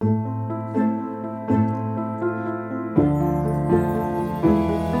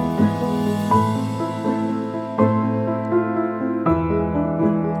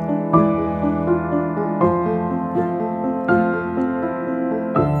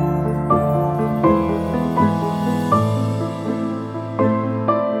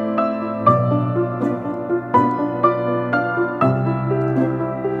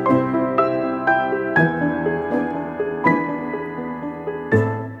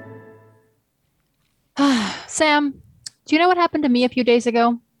Sam, do you know what happened to me a few days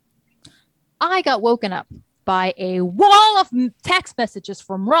ago? I got woken up by a wall of text messages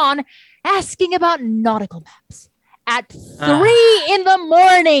from Ron asking about nautical maps at Uh, 3 in the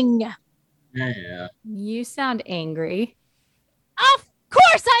morning. yeah. You sound angry. Of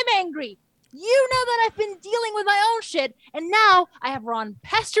course, I'm angry. You know that I've been dealing with my own shit, and now I have Ron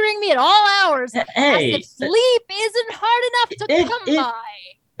pestering me at all hours as if Hey, sleep isn't hard enough to it, come it,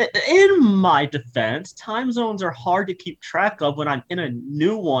 by. in my defense, time zones are hard to keep track of when I'm in a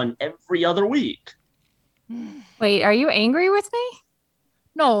new one every other week. Wait, are you angry with me?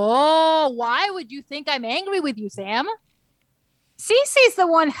 No, why would you think I'm angry with you, Sam? Cece's the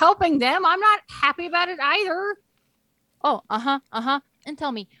one helping them. I'm not happy about it either. Oh, uh huh. And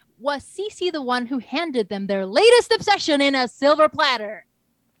tell me, was Cece the one who handed them their latest obsession in a silver platter?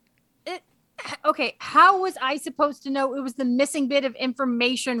 Okay, how was I supposed to know it was the missing bit of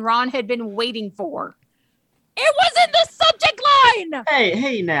information Ron had been waiting for? It was in the subject line!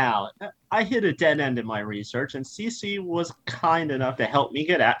 Hey now. I hit a dead end in my research, and Cece was kind enough to help me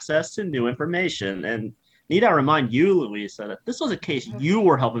get access to new information. And need I remind you, Louisa, that this was a case you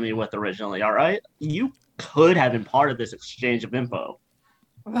were helping me with originally, all right? You could have been part of this exchange of info.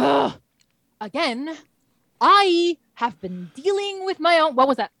 Ugh. Again, I have been dealing with my own. What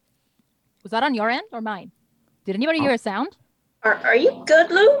was that? Was that on your end or mine? Did anybody hear a sound? Are you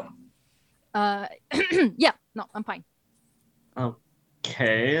good, Lou? Uh, yeah, no, I'm fine.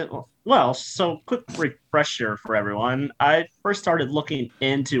 Okay. Well, so quick refresher for everyone. I first started looking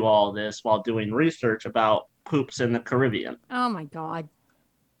into all this while doing research about poops in the Caribbean. Oh my god.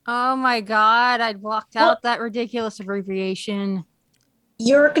 Oh my god, I'd blocked What? out that ridiculous abbreviation.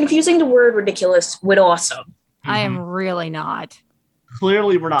 You're confusing the word ridiculous with awesome. I am really not.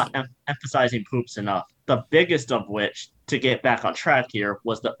 Clearly, we're not emphasizing poops enough. The biggest of which, to get back on track here,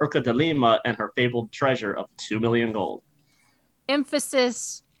 was the Urca de Lima and her fabled treasure of 2 million gold.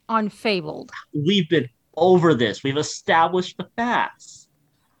 Emphasis on fabled. We've been over this. We've established the facts.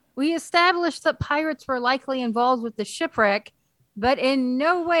 We established that pirates were likely involved with the shipwreck, but in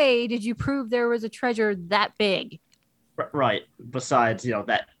no way did you prove there was a treasure that big. Right. Besides,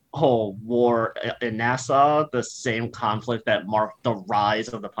 that whole war in Nassau, the same conflict that marked the rise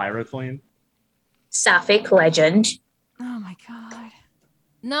of the Pirate Queen. Sapphic legend. Oh my god.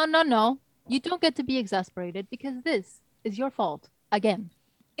 No. You don't get to be exasperated because this is your fault again.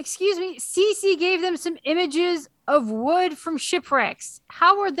 Excuse me, Cece gave them some images of wood from shipwrecks.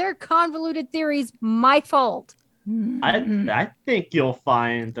 How are their convoluted theories my fault? I think you'll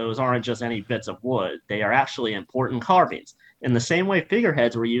find those aren't just any bits of wood. They are actually important carvings. In the same way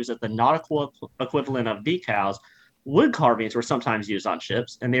figureheads were used as the nautical equivalent of decals, wood carvings were sometimes used on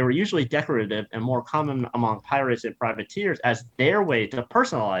ships, and they were usually decorative and more common among pirates and privateers as their way to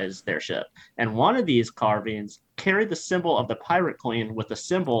personalize their ship. And one of these carvings carried the symbol of the pirate queen with the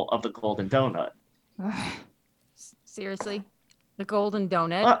symbol of the golden donut. Seriously? The golden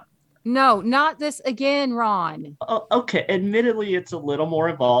donut? Uh, No, not this again, Ron. okay, admittedly, it's a little more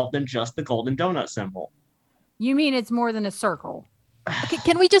involved than just the golden donut symbol. You mean it's more than a circle? Okay,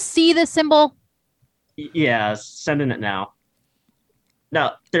 can we just see this symbol? Yeah, sending it now.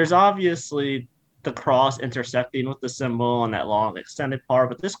 Now, there's obviously the cross intersecting with the symbol and that long extended part,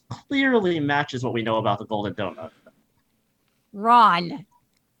 but this clearly matches what we know about the golden donut. Ron.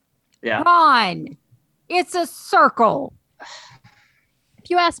 Yeah. Ron. It's a circle. If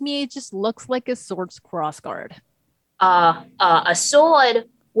you ask me, it just looks like a sword's crossguard. A sword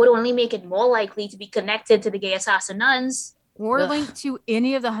would only make it more likely to be connected to the gay assassin nuns. Or Ugh. linked to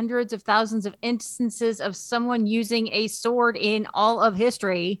any of the hundreds of thousands of instances of someone using a sword in all of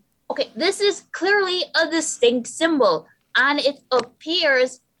history. Okay, this is clearly a distinct symbol, and it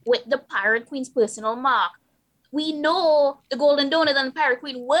appears with the Pirate Queen's personal mark. We know the Golden Donut and the Pirate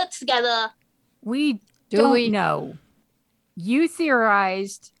Queen work together. We Do don't we? know. You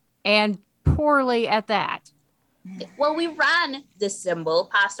theorized, and poorly at that. Well, we ran this symbol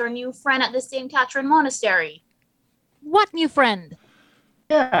past our new friend at the St. Catherine Monastery. What new friend?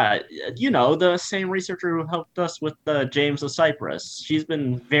 Yeah, the same researcher who helped us with the James of Cyprus. She's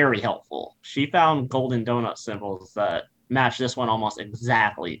been very helpful. She found golden donut symbols that match this one almost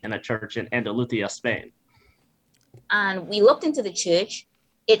exactly in a church in Andalusia, Spain. And we looked into the church.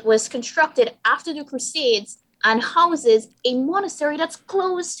 It was constructed after the Crusades and houses a monastery that's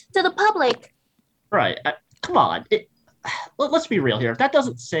closed to the public. Right. Come on. Let's be real here. If that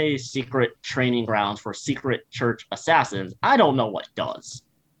doesn't say secret training grounds for secret church assassins, I don't know what does.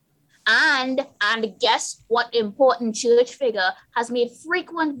 And guess what important church figure has made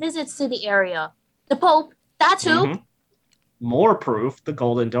frequent visits to the area? The Pope. That's who. Mhm. More proof the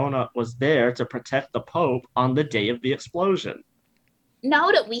Golden Donut was there to protect the Pope on the day of the explosion.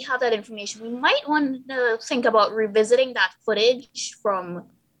 Now that we have that information, we might want to think about revisiting that footage from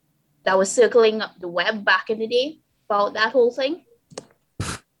that was circling up the web back in the day about that whole thing.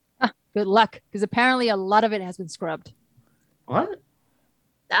 Good luck, because apparently a lot of it has been scrubbed. What?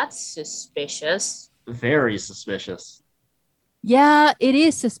 That's suspicious. Very suspicious. Yeah, it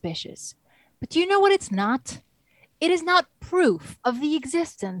is suspicious. But do you know what it's not? It is not proof of the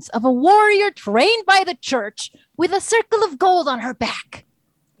existence of a warrior trained by the church with a circle of gold on her back.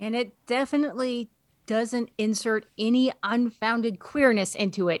 And it definitely doesn't insert any unfounded queerness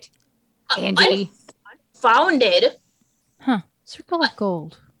into it. Angie. Unfounded? Circle of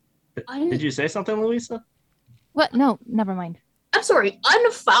gold. Did you say something, Louisa? What? No, never mind. I'm sorry,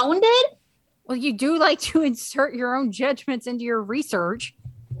 unfounded? Well, you do like to insert your own judgments into your research.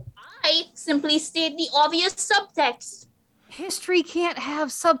 I simply state the obvious subtext. History can't have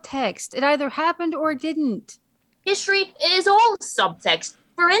subtext. It either happened or it didn't. History is all subtext.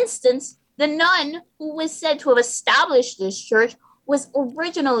 For instance, the nun who was said to have established this church was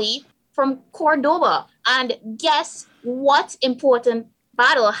originally from Cordoba. And guess what important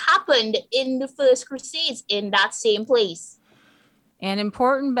battle happened in the First Crusades in that same place? An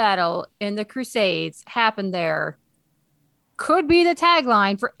important battle in the Crusades happened there. Could be the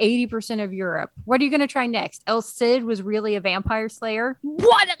tagline for 80% of Europe. What are you going to try next? El Cid was really a vampire slayer?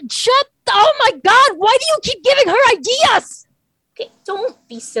 What? Oh my God. Why do you keep giving her ideas? Okay, don't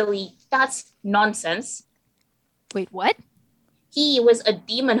be silly. That's nonsense. Wait, what? He was a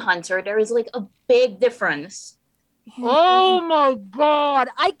demon hunter. There is like a big difference. Oh my God.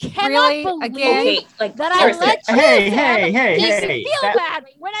 I cannot Really? believe Again? Okay, like that I seriously. let you Hey, say hey, that hey, makes hey. me feel bad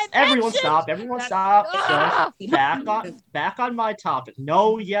when I Everyone mentioned stop. Everyone that- stop. Ah! Just back on my topic.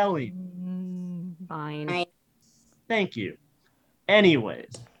 No yelling. Fine. Thank you.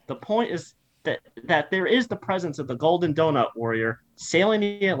 Anyways, the point is that there is the presence of the Golden Donut Warrior sailing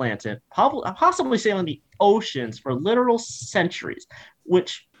the Atlantic, possibly sailing the oceans for literal centuries,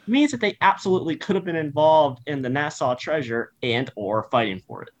 which means that they absolutely could have been involved in the Nassau treasure and or fighting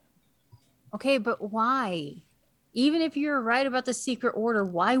for it. Okay, but why? Even if you're right about the secret order,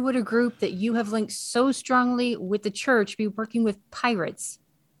 why would a group that you have linked so strongly with the church be working with pirates?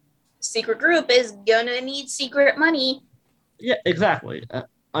 Secret group is gonna need secret money. Yeah, exactly.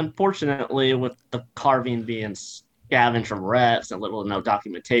 Unfortunately, with the carving being scavenged from wrecks and little to no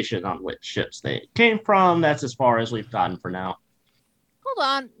documentation on which ships they came from, that's as far as we've gotten for now. Hold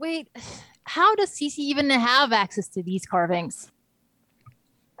on. Wait. How does Cece even have access to these carvings?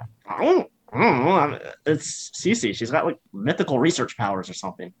 I don't know. It's Cece. She's got like mythical research powers or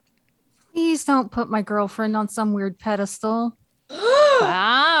something. Please don't put my girlfriend on some weird pedestal.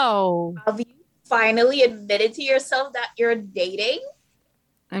 Wow. Have you finally admitted to yourself that you're dating?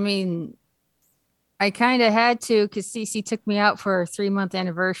 I mean, I kind of had to because Cece took me out for our 3-month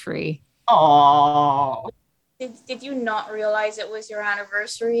anniversary. Oh, Did you not realize it was your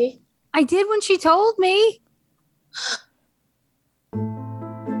anniversary? I did when she told me.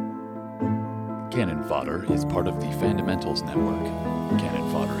 Cannon Fodder is part of the Fundamentals Network. Cannon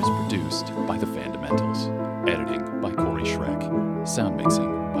Fodder is produced by the Fundamentals. Editing by Corey Schreck. Sound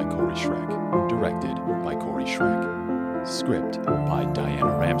mixing by Corey Schreck. Directed by Corey Schreck. Script by Diana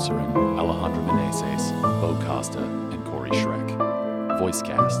Ramsaran, Alejandro Meneses, Bo Costa, and Corey Schreck. Voice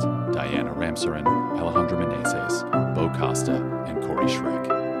cast: Diana Ramsaran, Alejandro Meneses, Bo Costa, and Corey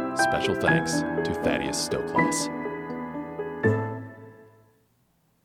Schreck. Special thanks to Thaddeus Stoklas.